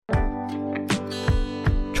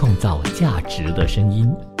创造价值的声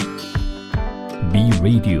音。B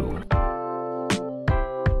Radio。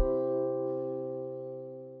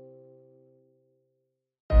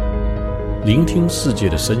聆听世界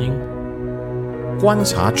的声音，观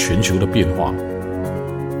察全球的变化。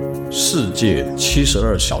世界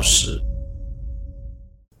72小时。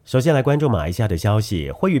首先来关注马来西亚的消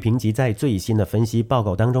息。惠誉评级在最新的分析报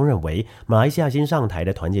告当中认为，马来西亚新上台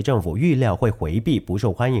的团结政府预料会回避不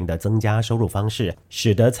受欢迎的增加收入方式，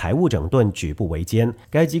使得财务整顿举步维艰。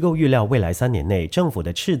该机构预料未来3年内政府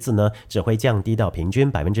的赤字呢只会降低到平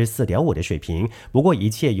均 4.5% 的水平，不过一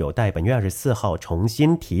切有待本月24号重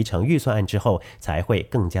新提成预算案之后才会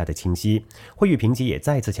更加的清晰。惠誉评级也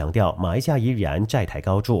再次强调，马来西亚依然债台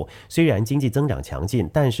高筑，虽然经济增长强劲，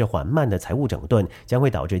但是缓慢的财务整顿将会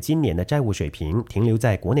导致今年的债务水平停留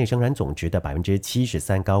在国内生产总值的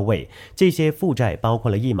 73% 高位。这些负债包括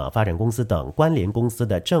了一马发展公司等关联公司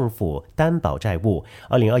的政府担保债务。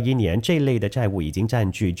2021年这类的债务已经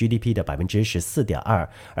占据 GDP 的 14.2%，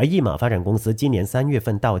 而一马发展公司今年3月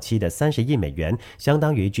份到期的30亿美元，相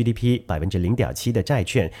当于 GDP 0.7% 的债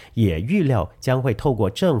券，也预料将会透过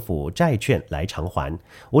政府债券来偿还。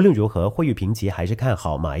无论如何，惠誉评级还是看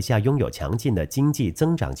好马来西亚拥有强劲的经济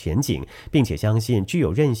增长前景，并且相信具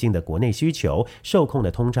有韧性的国内需求、受控的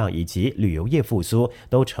通胀以及旅游业复苏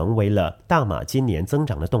都成为了大马今年增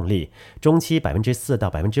长的动力。中期 4% 到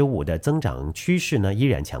 5% 的增长趋势呢依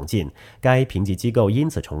然强劲。该评级机构因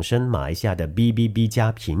此重申马来西亚的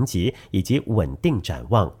BBB+ 评级以及稳定展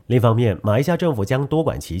望。另一方面，马来西亚政府将多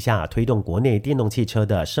管齐下，推动国内电动汽车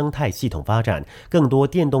的生态系统发展。更多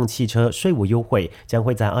电动汽车税务优惠将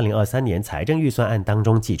会在2023年财政预算案当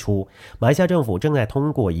中寄出。马来西亚政府正在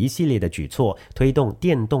通过一系列的举措推动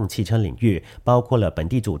电动汽车领域，包括了本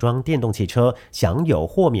地组装电动汽车享有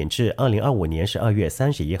豁免至2025年12月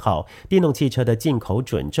31号，电动汽车的进口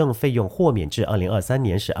准证费用豁免至2023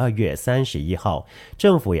年12月31号。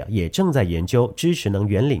政府也正在研究支持能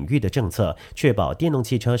源领域的政策，确保电动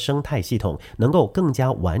汽车生态系统能够更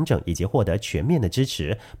加完整以及获得全面的支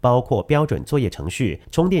持，包括标准作业程序、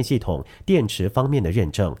充电系统、电池方面的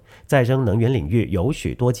认证。再生能源领域有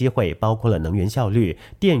许多机会，包括了能源效率、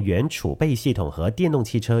电源储备系统和电动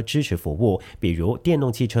汽车支持服务，比如电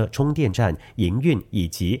动汽车充电站、营运以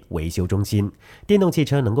及维修中心。电动汽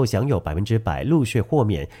车能够享有 100% 路税豁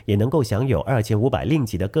免，也能够享有2500令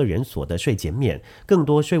吉的个人所得税减免。更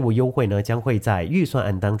多税务优惠呢将会在预算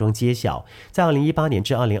案当中揭晓。在2018年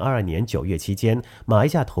至2022年9月期间，马来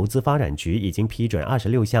西亚投资发展局已经批准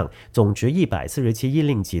26项总值147亿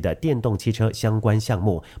令吉的电动汽车相关项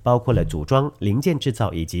目，包括了组装、零件制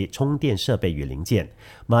造以及充电设备与零件。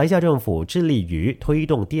马来西亚政府致力于推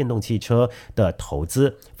动电动汽车的投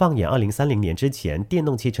资，放眼2030年之前，电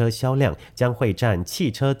动汽车销量将会占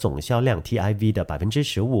汽车总销量 TIV 的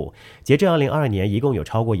 15%。 截至2022年，一共有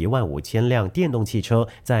超过15000辆电动汽车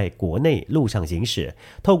在国内路上行驶。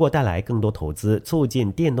透过带来更多投资，促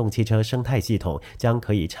进电动汽车生态系统，将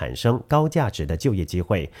可以产生高价值的就业机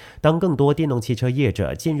会。当更多电动汽车业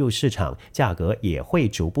者进入市场，价格也会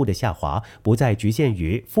逐步的下滑，不再局限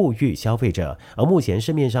于富裕消费者。而目前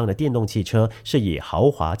市面上的电动汽车是以豪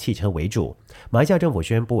华汽车为主。马来西亚政府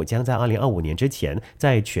宣布，将在2025年之前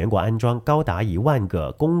在全国安装高达1万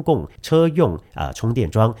个公共车用充电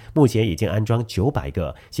桩，目前已经安装900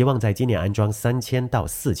个，希望在今年安装3000到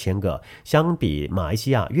4000个。相比马来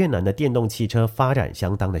西亚，越南的电动汽车发展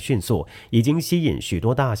相当的迅速，已经吸引许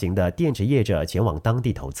多大型的电池业者前往当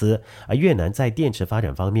地投资。而越南在电池发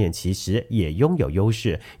展方面其实也拥有优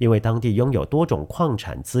势，因为当地拥有多种矿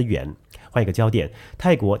产资源。换一个焦点，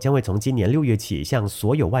泰国将会从今年6月起向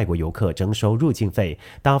所有外国游客征收入境费，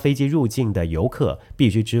搭飞机入境的游客必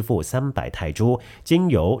须支付300泰铢，经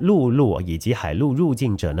由陆路以及海路入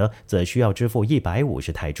境者呢，则需要支付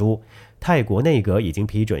150泰铢。泰国内阁已经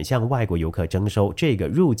批准向外国游客征收这个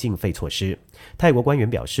入境费措施。泰国官员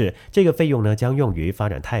表示，这个费用呢将用于发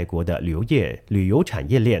展泰国的旅游产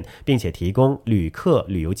业链，并且提供旅客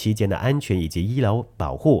旅游期间的安全以及医疗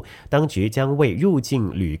保护。当局将为入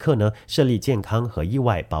境旅客呢设立健康和意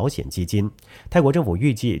外保险基金。泰国政府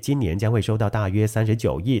预计今年将会收到大约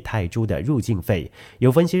39亿泰铢的入境费。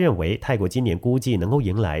有分析认为，泰国今年估计能够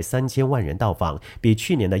迎来3000万人到访，比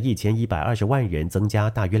去年的1120万人增加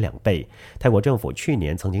大约2倍。泰国政府去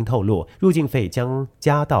年曾经透露，入境费将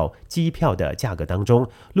加到机票的价格当中，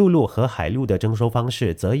陆路和海路的征收方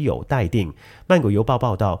式则有待定。曼谷邮报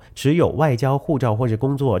报道，持有外交护照或是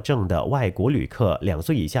工作证的外国旅客、2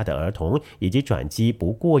岁以下的儿童以及转机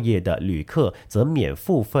不过夜的旅客则免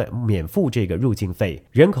付这个入境费。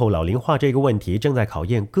人口老龄化这个问题正在考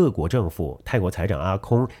验各国政府。泰国财长阿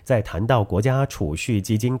空在谈到国家储蓄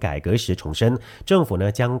基金改革时重申，政府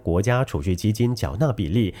呢将国家储蓄基金缴纳比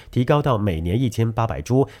例提高到每年1800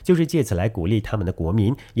铢，就是借此来鼓励他们的国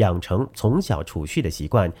民养成从小储蓄的习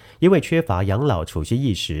惯。因为缺乏养老储蓄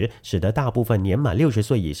意识，使得大部分年满60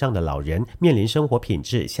岁以上的老人面临生活品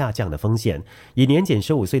质下降的风险。以年仅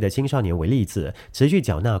15岁的青少年为例子，持续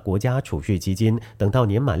缴纳国家储蓄基金，等到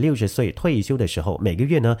年满60岁退休的时候，每个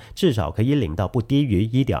月呢至少可以领到不低于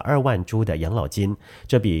1.2万铢的养老金，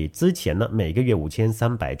这比之前呢每个月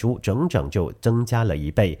5300铢整整就增加了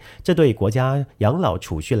1倍。这对国家养老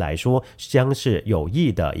储蓄来说将是有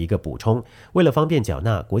益的一个补充。为了方便缴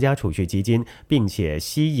纳国家储蓄基金，并且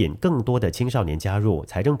吸引更多的青少年加入，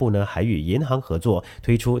财政部呢还与银行合作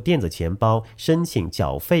推出电子钱包申请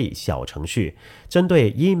缴费小程序。针对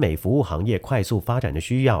医美服务行业快速发展的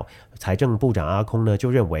需要，财政部长阿空呢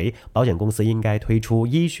就认为，保险公司应该推出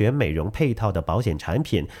医学美容配套的保险产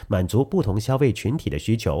品，满足不同消费群体的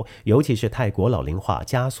需求。尤其是泰国老龄化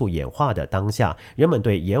加速演化的当下，人们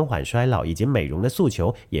对延缓衰老以及美容的诉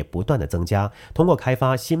求也不断的增加。通过开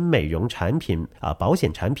发新美容产品保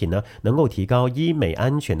险产品呢，能够提高医美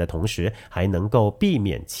安全的同时，还能够避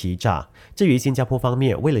免欺诈。至于新加坡方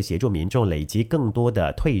面，为了协助民众累积更多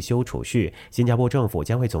的退休储蓄，新加坡政府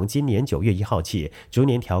将会从今年9月1号起，逐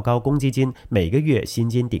年调高公积金每个月薪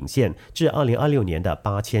金顶线至2026年的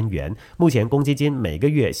8000元。目前公积金每个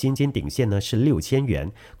月薪金顶线呢是6000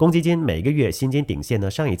元。公积金每个月薪金顶线呢，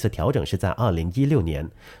上一次调整是在2016年。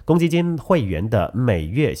公积金会员的每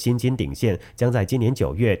月薪金顶线将在今年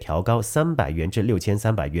9月调高300元至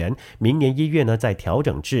6300元，明年1月呢再调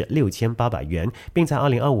整至6800元，并在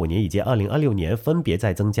2025年以及2026年分别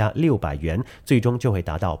再增加600元，最终就会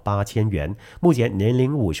达到8000元。目前年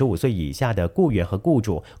龄55岁以下的雇员和雇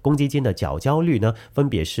主公积金的缴交率呢，分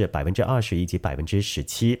别是20%以及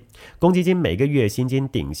17%。公积金每个月薪金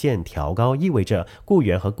顶线调高，意味着雇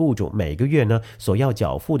员和雇主每个月呢所要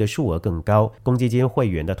缴付的数额更高，公积金会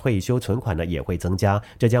员的退休存款呢也会增加，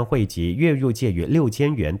这将惠及月入介于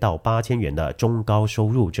6000元到8000元的中高收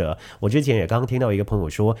入者。我之前也刚听到一个朋友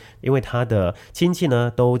说，因为他的亲戚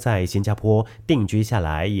呢都在新加坡定居下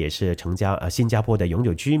来，也是新加坡的永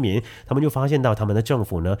久居民，他们就发现到他们的政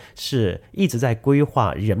府呢是一直在规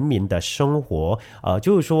划人民的生活，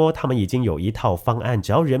就是说他们已经有一套方案，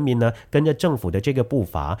只要人民呢跟着政府的这个步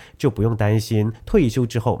伐，就不用担心退休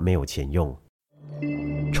之后没有钱用。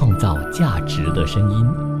创造价值的声音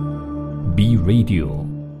B Radio。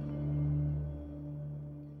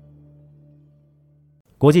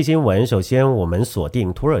国际新闻，首先我们锁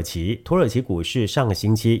定土耳其。土耳其股市上个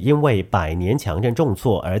星期因为百年强震重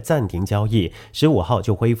挫而暂停交易，15号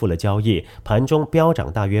就恢复了交易，盘中飙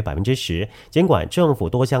涨大约 10%。尽管政府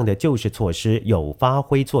多项的救市措施有发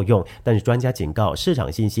挥作用，但是专家警告市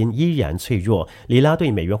场信心依然脆弱，里拉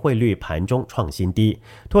对美元汇率盘中创新低。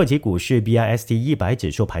土耳其股市 BIST 100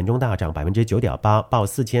指数盘中大涨 9.8%， 报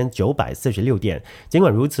4946点。尽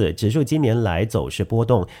管如此，指数今年来走势波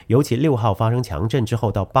动，尤其6号发生强震之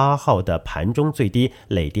后到8号的盘中最低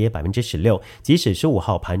累跌 16%， 即使15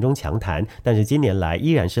号盘中强弹，但是今年来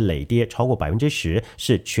依然是累跌超过 10%，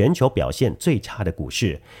 是全球表现最差的股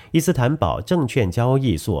市。伊斯坦堡证券交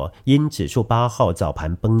易所因指数8号早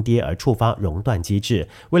盘崩跌而触发熔断机制，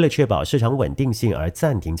为了确保市场稳定性而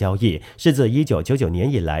暂停交易，是自1999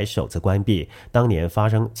年以来首次关闭。当年发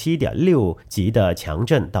生 7.6 级的强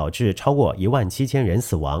震，导致超过17000人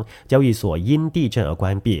死亡，交易所因地震而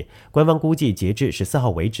关闭。官方估计截至14号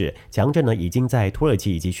为止，强震已经在土耳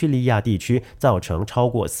其以及叙利亚地区造成超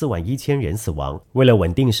过41000人死亡。为了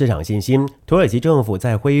稳定市场信心，土耳其政府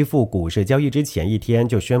在恢复股市交易之前一天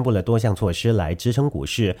就宣布了多项措施来支撑股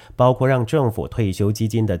市，包括让政府退休基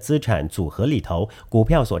金的资产组合里头股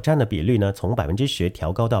票所占的比率呢从 10%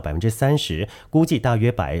 调高到 30%， 估计大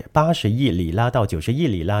约80亿里拉到90亿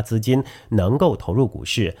里拉资金能够投入股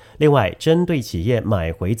市。另外，针对企业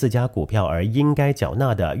买回自家股票而应该缴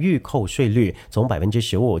纳的预扣税率从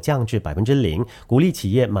15%降至0%，鼓励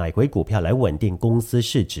企业买回股票来稳定公司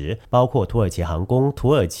市值，包括土耳其航空、土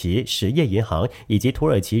耳其实业银行以及土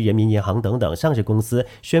耳其人民银行等等上市公司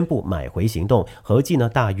宣布买回行动，合计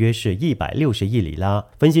大约是160亿里拉。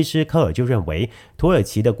分析师科尔就认为，土耳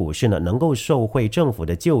其的股市能够受惠政府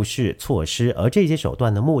的救市措施，而这些手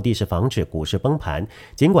段的目的是防止股市崩盘。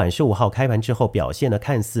尽管15号开盘之后表现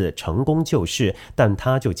看似成功救市，但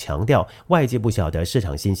他就强调外界不晓得市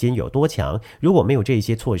场信心有多强，如果没有这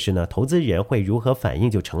些措施投资人会如何反应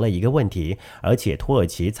就成了一个问题。而且土耳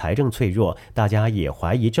其财政脆弱，大家也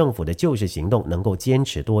怀疑政府的救市行动能够坚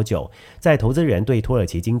持多久。在投资人对土耳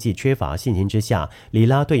其经济缺乏信心之下，里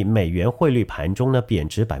拉对美元汇率盘中贬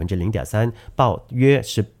值 0.3%， 报约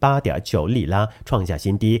是 8.9 里拉，创下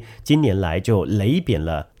新低，今年来就累贬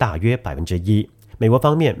了大约 1%。美国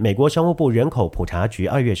方面，美国商务部人口普查局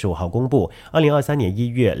2月15号公布，2023年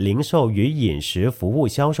1月零售与饮食服务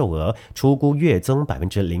销售额初估月增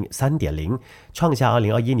 3.0%， 创下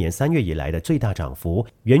2021年3月以来的最大涨幅，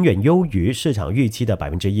远远优于市场预期的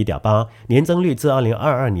 1.8%， 年增率自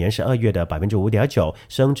2022年12月的 5.9%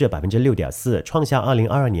 升至 6.4%， 创下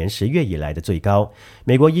2022年10月以来的最高。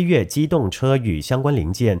美国1月机动车与相关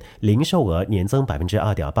零件零售额年增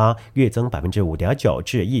 2.8%， 月增 5.9%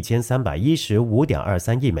 至1315.23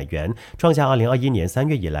亿美元，创下2021年3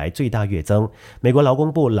月以来最大月增。美国劳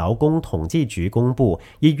工部劳工统计局公布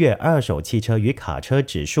1月二手汽车与卡车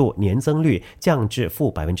指数年增率降至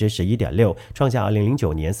负 11.6%， 创下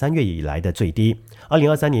2009年3月以来的最低。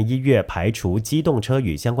2023年1月排除机动车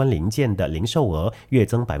与相关零件的零售额月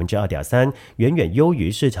增 2.3%， 远远优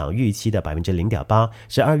于市场预期的 0.8%，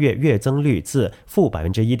 12月月增率自负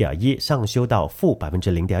 1.1% 上修到负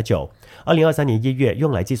 0.9%。2023年1月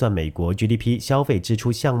用来计算美国 GDP 消费支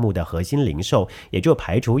出项目的核心零售，也就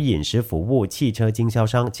排除饮食服务、汽车经销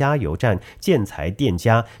商、加油站、建材店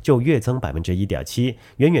家，就月增 1.7%，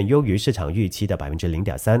 远远优于市场预期的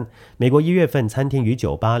 0.3%。美国1月份餐厅与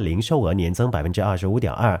酒吧零售额年增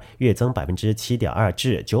 25.2%， 月增 7.2%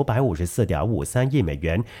 至 954.53亿美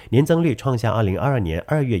元，年增率创下2022年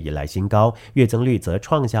2月以来新高，月增率则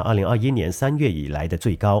创下2021年3月以来的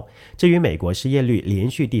最高。至于美国失业率连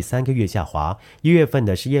续第3个月下滑，1月份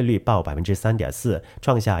的失业率报 3.4%，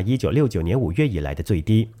 创下1969年5月以来的最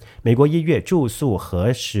低。美国1月住宿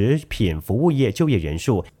和食品服务业就业人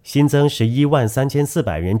数新增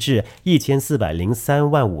113400人至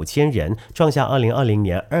14035000人，创下2020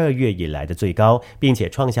年2月以来的最高，并且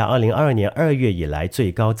创下2022年2月以来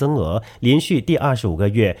最高增额，连续第25个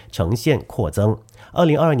月呈现扩增。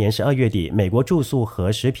2022年12月底，美国住宿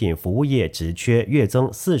和食品服务业职缺月增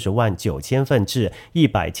40万9千份至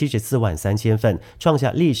174万3千份，创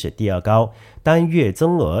下历史第2高，单月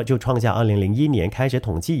增额就创下2001年开始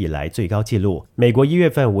统计以来最高纪录。美国1月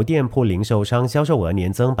份无店铺零售商销售额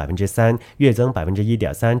年增 3%， 月增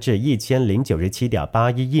 1.3% 至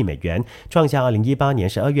1097.81亿美元，创下2018年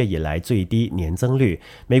12月以来最低年增率。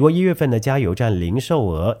美国1月份的加油站零售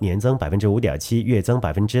额年增 5.7%， 月增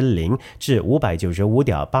 0% 至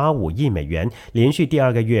595.85亿美元，连续第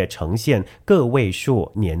2个月呈现个位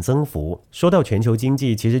数年增幅。说到全球经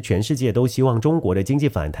济，其实全世界都希望中国的经济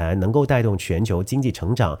反弹能够带动全球经济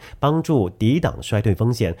成长，帮助抵挡衰退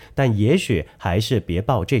风险，但也许还是别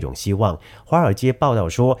抱这种希望。华尔街报道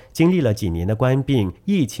说，经历了几年的冠病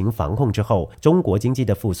疫情防控之后，中国经济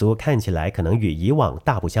的复苏看起来可能与以往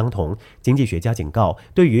大不相同。经济学家警告，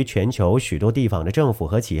对于全球许多地方的政府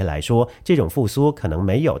和企业来说，这种复苏可能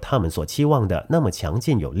没有他们所期望的那么强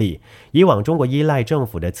劲有力。以往中国依赖政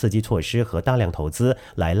府的刺激措施和大量投资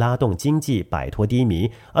来拉动经济摆脱低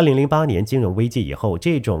迷。2008年金融危机以后，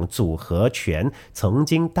这种组合拳曾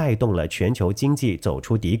经带动了全球经济走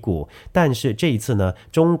出低谷，但是这一次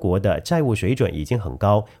中国的债务水准已经很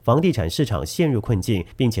高，房地产市场陷入困境，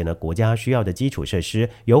并且国家需要的基础设施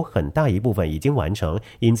有很大一部分已经完成，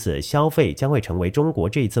因此消费将会成为中国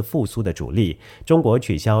这一次复苏的主力。中国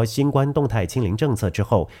取消新冠动态清零政策之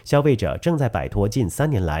后，消费者正在摆脱近3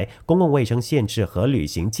年来公共卫生限制和旅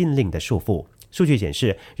行禁令的束缚。数据显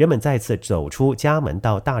示，人们再次走出家门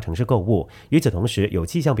到大城市购物。与此同时，有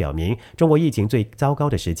迹象表明，中国疫情最糟糕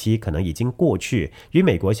的时期可能已经过去。与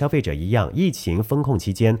美国消费者一样，疫情封控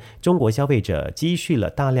期间，中国消费者积蓄了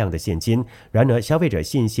大量的现金。然而，消费者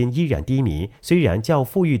信心依然低迷。虽然较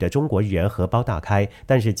富裕的中国人荷包大开，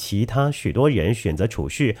但是其他许多人选择储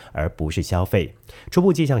蓄而不是消费。初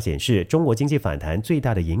步迹象显示，中国经济反弹最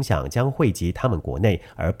大的影响将惠及他们国内，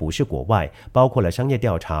而不是国外，包括了商业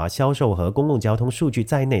调查、销售和公共交通数据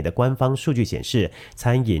在内的官方数据显示，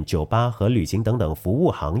餐饮、酒吧和旅行等等服务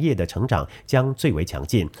行业的成长将最为强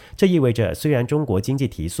劲。这意味着，虽然中国经济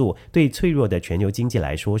提速对脆弱的全球经济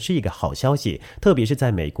来说是一个好消息，特别是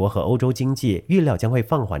在美国和欧洲经济预料将会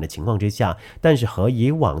放缓的情况之下，但是和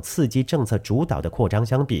以往刺激政策主导的扩张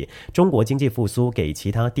相比，中国经济复苏给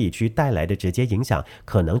其他地区带来的直接影响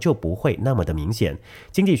可能就不会那么的明显。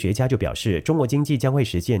经济学家就表示，中国经济将会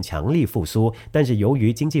实现强力复苏，但是由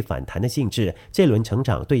于经济反弹的性质，这轮成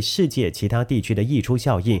长对世界其他地区的溢出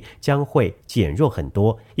效应将会减弱很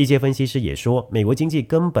多。一些分析师也说，美国经济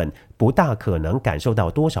根本不大可能感受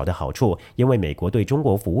到多少的好处，因为美国对中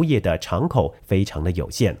国服务业的敞口非常的有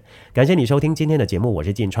限。感谢你收听今天的节目，我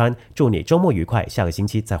是晋川，祝你周末愉快，下个星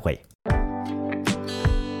期再会。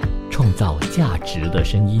创造价值的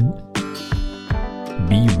声音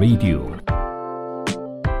 ，B Radio。